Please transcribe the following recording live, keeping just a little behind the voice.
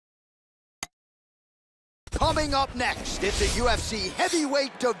Coming up next, it's a UFC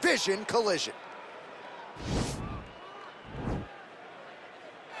heavyweight division collision.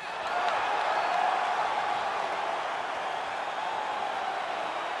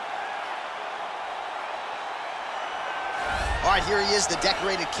 All right, here he is, the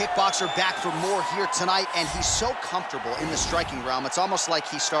decorated kickboxer, back for more here tonight, and he's so comfortable in the striking realm. It's almost like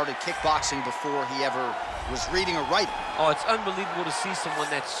he started kickboxing before he ever was reading or writing. Oh, it's unbelievable to see someone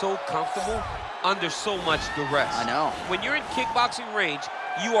that's so comfortable under so much duress. I know. When you're in kickboxing range,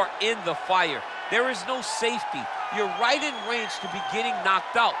 you are in the fire. There is no safety. You're right in range to be getting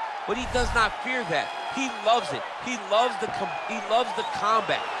knocked out, but he does not fear that. He loves it. He loves the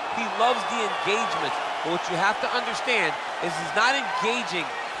combat. He loves the engagements. But what you have to understand is he's not engaging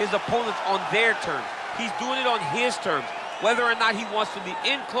his opponents on their terms. He's doing it on his terms. Whether or not he wants to be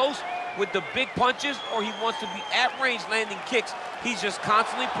in close with the big punches or he wants to be at range landing kicks, he's just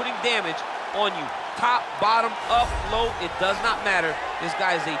constantly putting damage on you. Top, bottom, up, low, it does not matter. This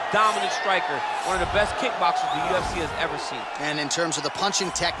guy is a dominant striker, one of the best kickboxers the UFC has ever seen. And in terms of the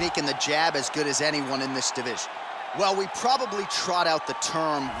punching technique and the jab, as good as anyone in this division. Well, we probably trot out the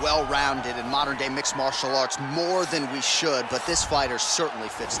term well-rounded in modern-day mixed martial arts more than we should, but this fighter certainly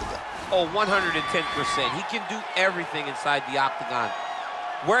fits the bill. Oh, 110%. He can do everything inside the octagon.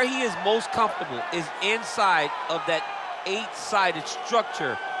 Where he is most comfortable is inside of that 8-sided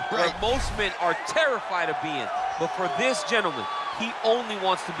structure where most men are terrified of being. But for this gentleman, he only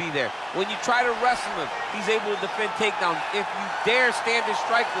wants to be there. When you try to wrestle him, he's able to defend takedowns. If you dare stand and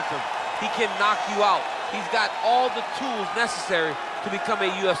strike with him, he can knock you out. He's got all the tools necessary to become a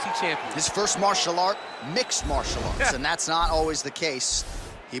UFC champion. His first martial art, mixed martial arts, and that's not always the case.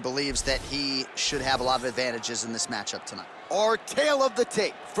 He believes that he should have a lot of advantages in this matchup tonight. Our tale of the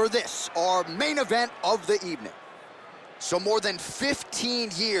tape for this, our main event of the evening. So more than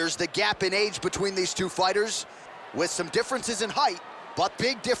 15 years, the gap in age between these two fighters, with some differences in height, but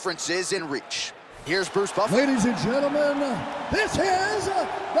big differences in reach. Here's Bruce Buffer. Ladies and gentlemen, this is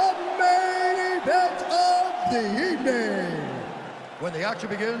the main event of the evening. When the action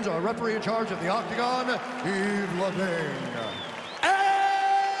begins, our referee in charge of the octagon, Yves Levine.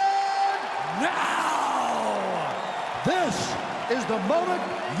 And now, this is the moment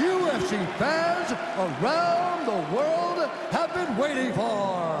UFC fans around the world have been waiting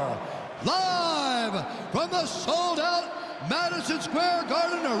for. Live from the sold-out Madison Square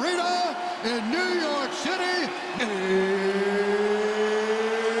Garden Arena in New York City,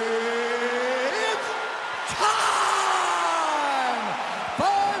 it's time!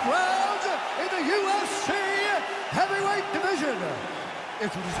 5 rounds in the UFC heavyweight division.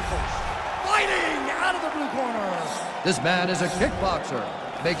 Introducing first, fighting out of the blue corner. This man is a kickboxer,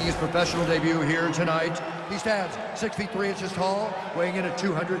 making his professional debut here tonight. He stands 6 feet 3 inches tall, weighing in at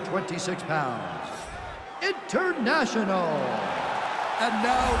 226 pounds. International. And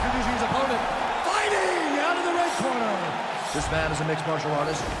now introducing his opponent, fighting out of the red corner. This man is a mixed martial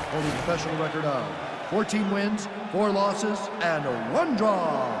artist, holding a professional record of 14 wins, 4 losses, and 1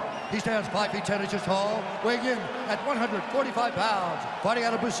 draw. He stands 5 feet 10 inches tall, weighing in at 145 pounds, fighting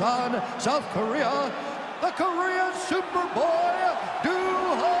out of Busan, South Korea, the Korean Superboy,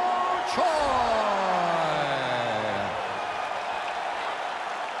 Choi.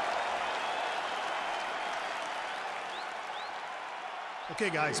 Okay,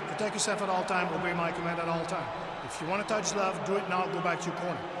 guys, protect yourself at all time, obey my command at all time. If you want to touch love, do it now, go back to your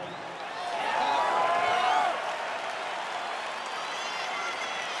corner.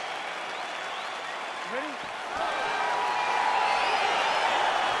 Ready?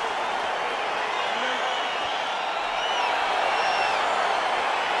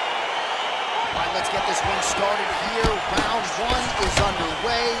 All right, let's get this one started here. Round 1 is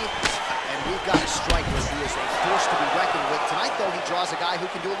underway. We've got a striker who is a force to be reckoned with. Tonight, though, he draws a guy who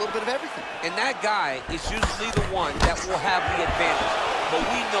can do a little bit of everything. And that guy is usually the one that will have the advantage. But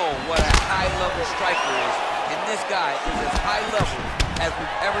we know what a high-level striker is. And this guy is as high level as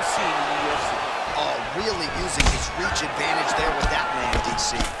we've ever seen in the UFC. Oh, really using his reach advantage there with that land,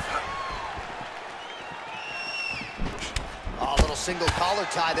 DC. Oh, a little single collar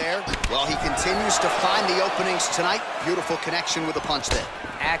tie there. Well, he continues to find the openings tonight. Beautiful connection with a punch there.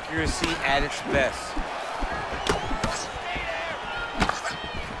 Accuracy at its best.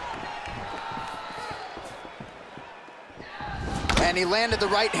 And he landed the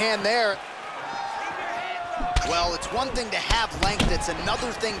right hand there. Well, it's one thing to have length, it's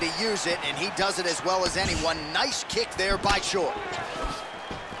another thing to use it, and he does it as well as anyone. Nice kick there by Choi.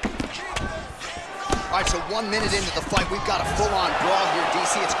 All right, so 1 minute into the fight, we've got a full-on brawl here,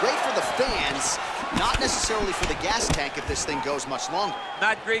 DC. It's great for the fans, Not necessarily for the gas tank if this thing goes much longer.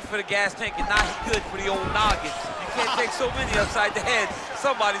 Not great for the gas tank and not good for the old noggin. You can't take so many upside the head.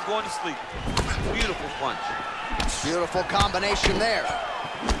 Somebody's going to sleep. Beautiful punch. Beautiful combination there.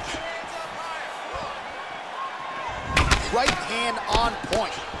 Right hand on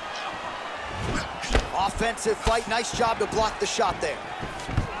point. Offensive fight. Nice job to block the shot there.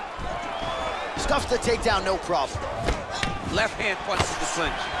 Stuffs the takedown, no problem. Left hand punches the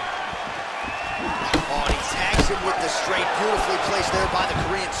clinch. Oh, and he tags him with the straight. Beautifully placed there by the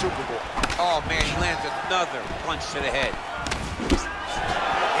Korean Super Bowl. Oh, man, he lands another punch to the head.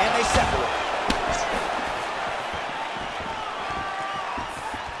 And they separate.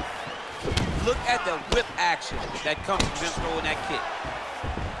 Look at the whip action that comes from him throwing that kick.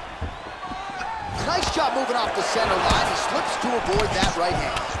 Nice job moving off the center line. He slips to avoid that right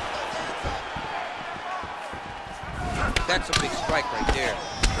hand. That's a big strike right there.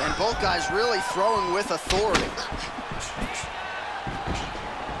 And both guys really throwing with authority.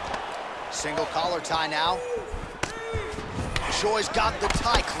 Single collar tie now. Choi's got the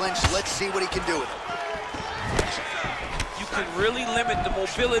tie clinched. Let's see what he can do with it. You can really limit the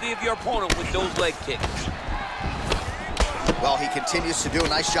mobility of your opponent with those leg kicks. Well, he continues to do a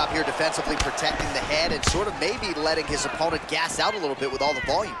nice job here defensively protecting the head and sort of maybe letting his opponent gas out a little bit with all the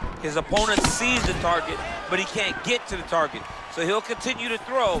volume. His opponent sees the target, but he can't get to the target. So he'll continue to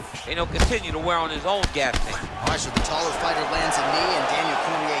throw, and he'll continue to wear on his own gas tank. All right, so the taller fighter lands a knee, and Daniel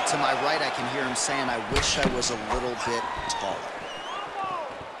Cormier to my right, I can hear him saying, I wish I was a little bit taller.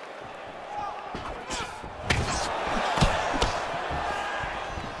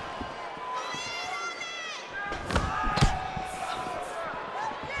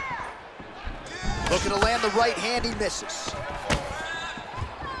 Looking to land the right hand, he misses.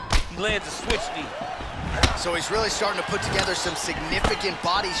 He lands a switch knee. So he's really starting to put together some significant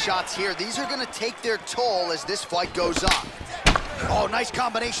body shots here. These are going to take their toll as this fight goes on. Oh, nice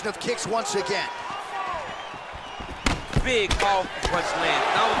combination of kicks once again. Big, powerful punch lands.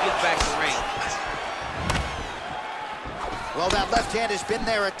 Now he gets back to range. Well, that left hand has been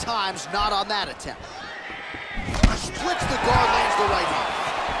there at times, not on that attempt. Splits the guard, lands the right hand.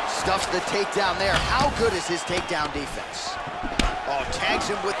 Stuffs the takedown there. How good is his takedown defense? Oh, tags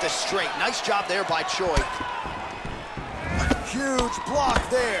him with the straight. Nice job there by Choi. Huge block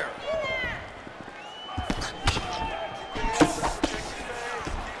there.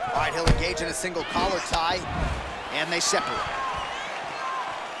 All right, he'll engage in a single collar tie, and they separate.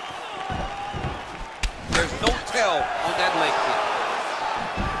 There's no tell on that leg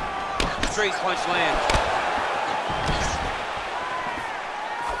kick. Straight punch lands.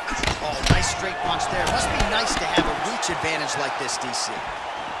 Oh, nice straight punch there. Must be nice to have a reach advantage like this, DC.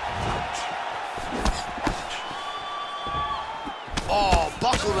 Oh,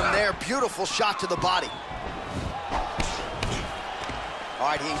 buckled him there. Beautiful shot to the body. All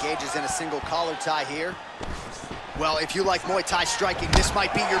right, he engages in a single collar tie here. Well, if you like Muay Thai striking, this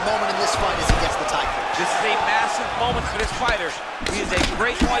might be your moment in this fight as he gets the tie clinch. This is a massive moment for this fighter. He is a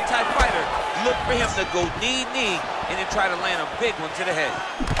great Muay Thai fighter. Look for him to go knee, and then try to land a big one to the head.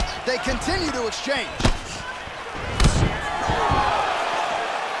 They continue to exchange.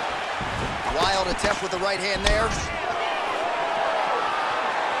 Wild attempt with the right hand there.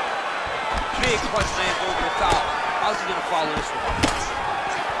 Big punch lands over the top. How's he gonna follow this one?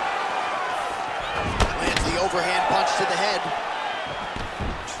 Lands the overhand punch to the head.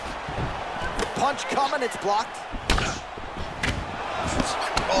 Punch coming, it's blocked.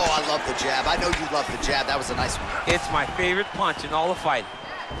 Oh, I love the jab. I know you love the jab. That was a nice one. It's my favorite punch in all the fighting.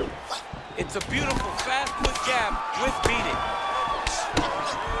 It's a beautiful fast foot jab with beating.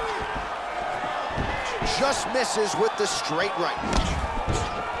 Just misses with the straight right.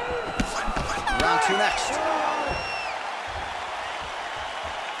 Round two next.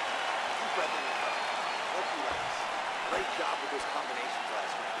 Great job with those combinations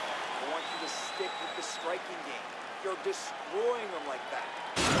last round. I want you to stick with the striking game. You're destroying them like that.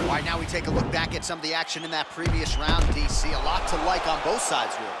 All right, now we take a look back at some of the action in that previous round, DC. A lot to like on both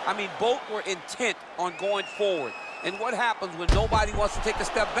sides, really. I mean, both were intent on going forward. And what happens when nobody wants to take a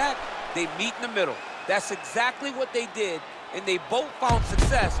step back? They meet in the middle. That's exactly what they did, and they both found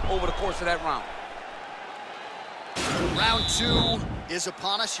success over the course of that round. Round two is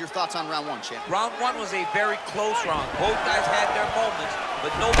upon us. Your thoughts on round one, champ? Round one was a very close round. Both guys had their moments,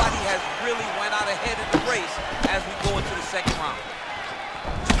 but nobody has really went out ahead in the race as we go into the second round.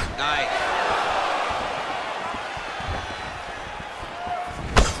 Nice.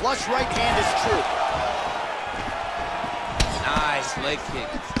 Flush right hand is true. Nice leg kick.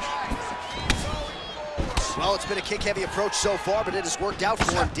 Well, it's been a kick-heavy approach so far, but it has worked out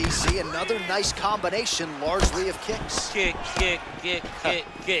for him, DC. Another nice combination, largely of kicks. Kick, kick, kick, kick,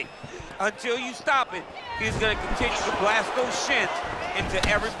 kick. Until you stop it, he's going to continue to blast those shins into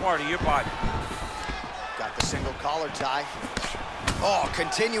every part of your body. Got the single collar tie. Oh,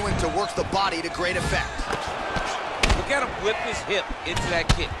 continuing to work the body to great effect. Look at him whip his hip into that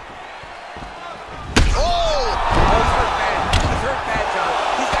kick. Oh! Oh, he's hurt bad. He's hurt bad, John.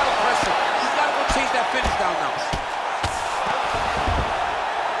 He's got to press him. He's got to go chase that finish down now.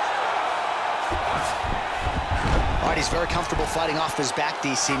 All right, he's very comfortable fighting off his back,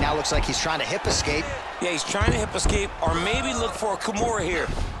 DC. Now looks like he's trying to hip escape. Yeah, he's trying to hip escape or maybe look for a Kimura here.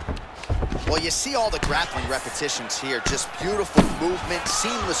 Well, you see all the grappling repetitions here. Just beautiful movement,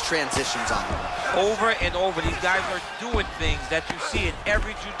 seamless transitions on them. Over and over, these guys are doing things that you see in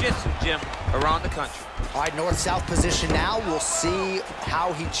every jiu-jitsu gym around the country. All right, north-south position now. We'll see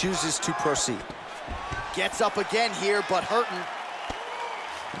how he chooses to proceed. Gets up again here, but hurting.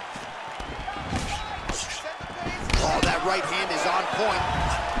 Oh, that right hand is on point.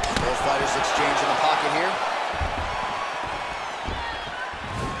 Both fighters exchange in the pocket here.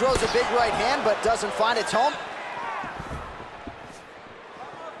 Throws a big right hand, but doesn't find its home.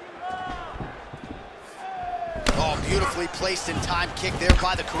 Oh, beautifully placed in time kick there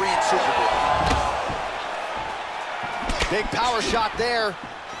by the Korean Superboy. Big power shot there.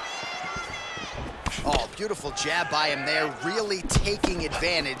 Oh, beautiful jab by him there, really taking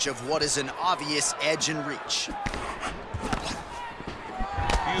advantage of what is an obvious edge and reach.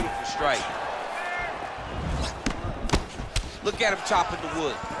 Beautiful strike. Look at him chopping the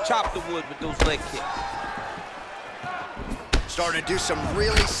wood. Chop the wood with those leg kicks. Starting to do some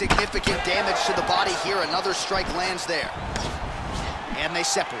really significant damage to the body here. Another strike lands there. And they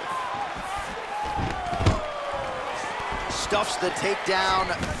separate. Stuffs the takedown,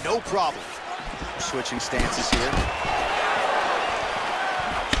 no problem. Switching stances here.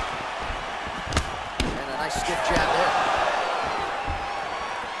 And a nice stiff jab there.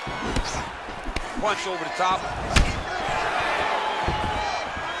 Punch over the top.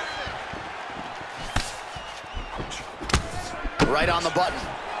 Right on the button.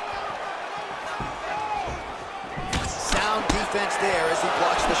 Sound defense there as he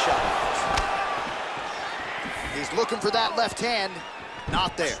blocks the shot. He's looking for that left hand.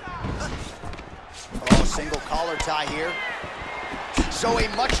 Not there. Oh, single collar tie here. So a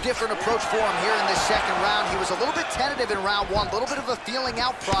much different approach for him here in this second round. He was a little bit tentative in round one, a little bit of a feeling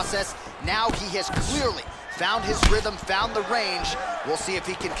out process. Now he has clearly found his rhythm, found the range. We'll see if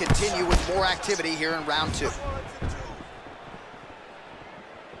he can continue with more activity here in round two.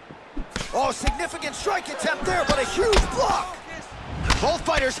 Oh, significant strike attempt there, but a huge block. Both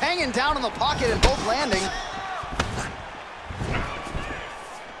fighters hanging down in the pocket and both landing.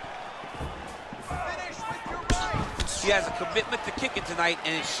 He has a commitment to kicking tonight,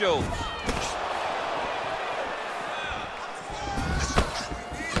 and it shows.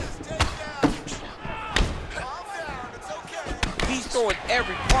 He's throwing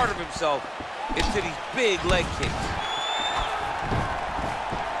every part of himself into these big leg kicks.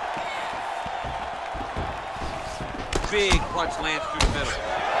 Big punch lands through the middle.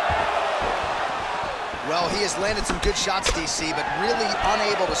 Well, he has landed some good shots, DC, but really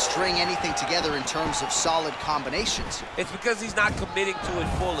unable to string anything together in terms of solid combinations. It's because he's not committing to it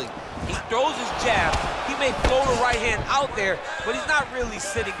fully. He throws his jab. He may throw the right hand out there, but he's not really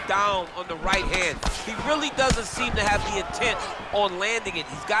sitting down on the right hand. He really doesn't seem to have the intent on landing it.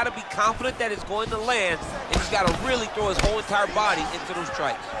 He's got to be confident that it's going to land, and he's got to really throw his whole entire body into those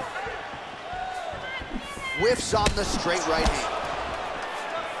strikes. Whiffs on the straight right hand.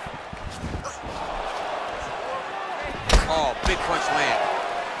 Oh, big punch land.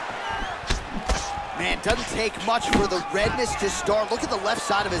 Man, doesn't take much for the redness to start. Look at the left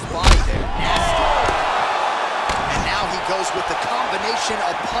side of his body there. Nasty. And now he goes with the combination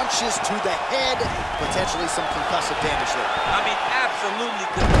of punches to the head. Potentially some concussive damage there. I mean, absolutely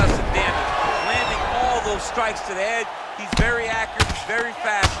concussive damage. Landing all those strikes to the head. He's very accurate, he's very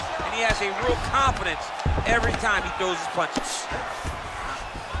fast, and he has a real confidence every time he throws his punches.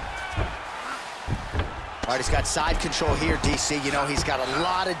 All right, he's got side control here, DC. You know, he's got a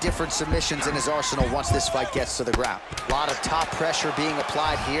lot of different submissions in his arsenal once this fight gets to the ground. A lot of top pressure being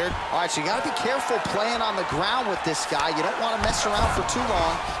applied here. All right, so you got to be careful playing on the ground with this guy. You don't want to mess around for too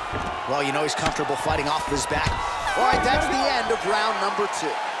long. Well, you know he's comfortable fighting off of his back. All right, that's the end of round number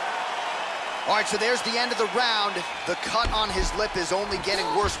two. All right, so there's the end of the round. The cut on his lip is only getting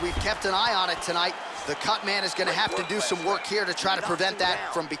worse. We've kept an eye on it tonight. The cut man is going to have to do some work here to try to prevent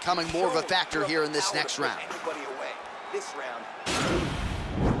that from becoming more of a factor here in this next round. This round.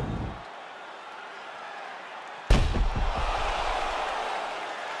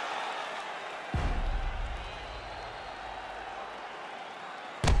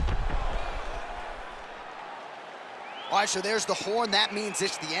 All right, so there's the horn. That means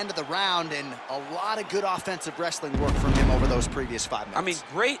it's the end of the round, and a lot of good offensive wrestling work from him over those previous 5 minutes. I mean,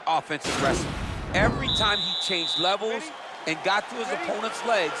 great offensive wrestling. Every time he changed levels and got to his opponent's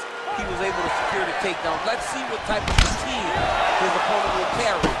legs, he was able to secure the takedown. Let's see what type of fatigue his opponent will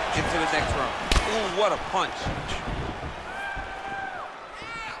carry into the next round. Ooh, what a punch.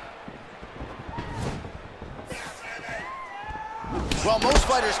 Well, most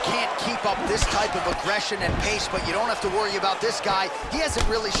fighters can't keep up this type of aggression and pace, but you don't have to worry about this guy. He hasn't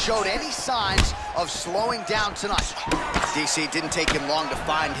really showed any signs of slowing down tonight. DC, it didn't take him long to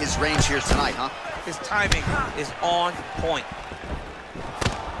find his range here tonight, huh? His timing is on point.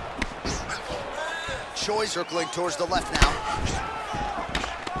 Choi circling towards the left now.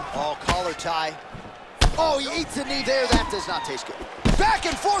 Oh, collar tie. Oh, he eats a knee there. That does not taste good. Back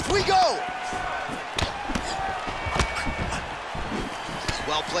and forth we go.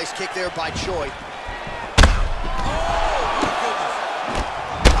 Well-placed kick there by Choi.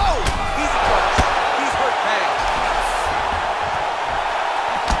 Oh, he's a punch. He's hurt bad.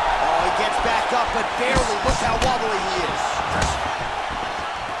 Oh, he gets back up, but barely. Look how wobbly he is.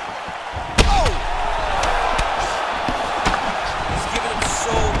 Oh! He's giving him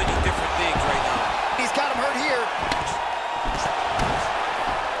so many different things right now. He's got him hurt here.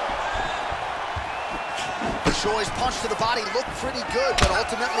 Choi's punch to the body looked pretty good, but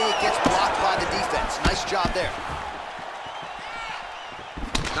ultimately it gets blocked by the defense. Nice job there.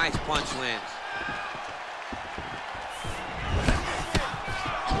 Nice punch lands.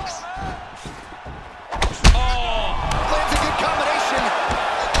 Oh! Lands a good combination.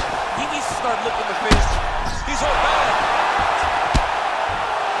 He needs to start looking to finish. He's hurt bad.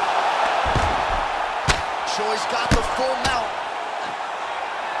 Choi's got the full mount.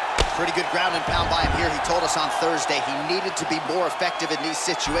 Pretty good ground and pound by him here. He told us on Thursday he needed to be more effective in these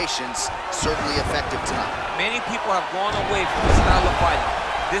situations. Certainly effective tonight. Many people have gone away from this style of fighting.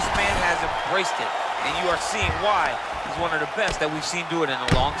 This man has embraced it, and you are seeing why he's one of the best that we've seen do it in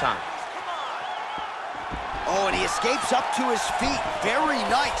a long time. Oh, and he escapes up to his feet. Very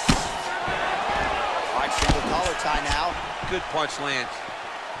nice. All right, single collar tie now. Good punch lands.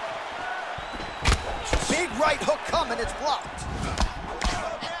 Big right hook coming. It's blocked.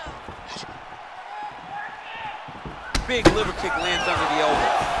 Big liver kick lands under the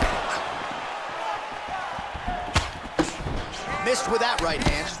elbow. Missed with that right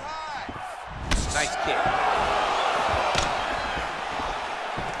hand. Nice kick.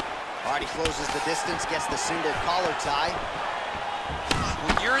 All right, he closes the distance, gets the single collar tie.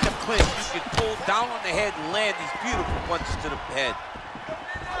 When you're in the clinch, you can pull down on the head and land these beautiful punches to the head.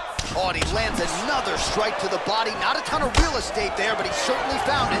 Oh, and he lands another strike to the body. Not a ton of real estate there, but he certainly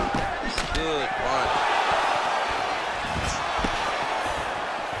found it. Good punch.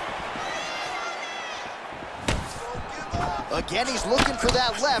 Again, he's looking for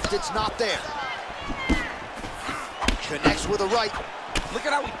that left. It's not there. Connects with a right. Look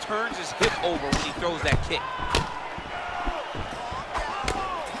at how he turns his hip over when he throws that kick.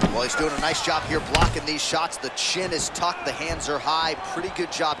 Well, he's doing a nice job here blocking these shots. The chin is tucked, the hands are high. Pretty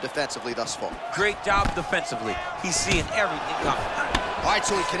good job defensively thus far. Great job defensively. He's seeing everything coming. All right,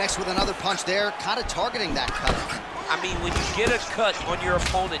 so he connects with another punch there, kind of targeting that cut. I mean, when you get a cut on your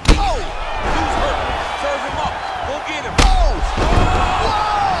opponent, who's hurt? Serve him up. Go get him. Oh!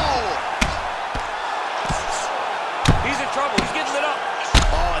 Whoa! He's in trouble. He's getting lit up.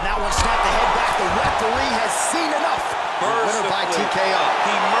 Oh, and that one snapped the head back. The referee has seen enough. Winner by TKO.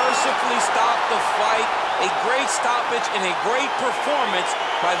 He mercifully stopped the fight. A great stoppage and a great performance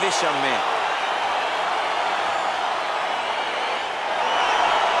by this young man.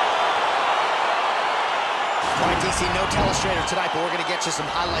 All right, DC, no telestrator tonight, but we're going to get you some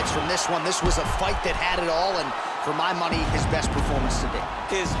highlights from this one. This was a fight that had it all, and for my money, his best performance to date.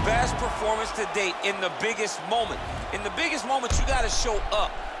 His best performance to date in the biggest moment. In the biggest moment, you got to show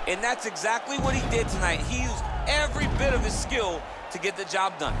up, and that's exactly what he did tonight. He used every bit of his skill to get the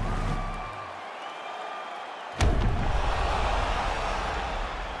job done.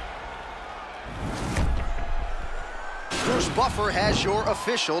 Bruce Buffer has your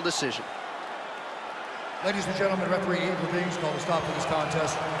official decision. Ladies and gentlemen, referee Eagle Things called a stop to this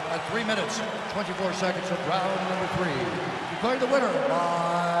contest at 3 minutes, 24 seconds of round number 3. Declaring the winner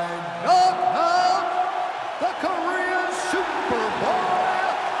by knockout, the Korean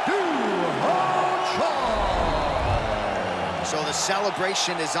Superboy, Choi. So the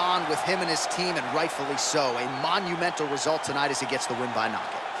celebration is on with him and his team, and rightfully so. A monumental result tonight as he gets the win by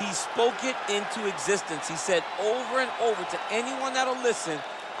knockout. He spoke it into existence. He said over and over to anyone that'll listen,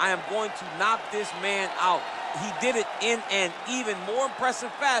 I am going to knock this man out. He did it in an even more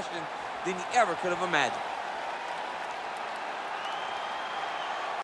impressive fashion than he ever could have imagined.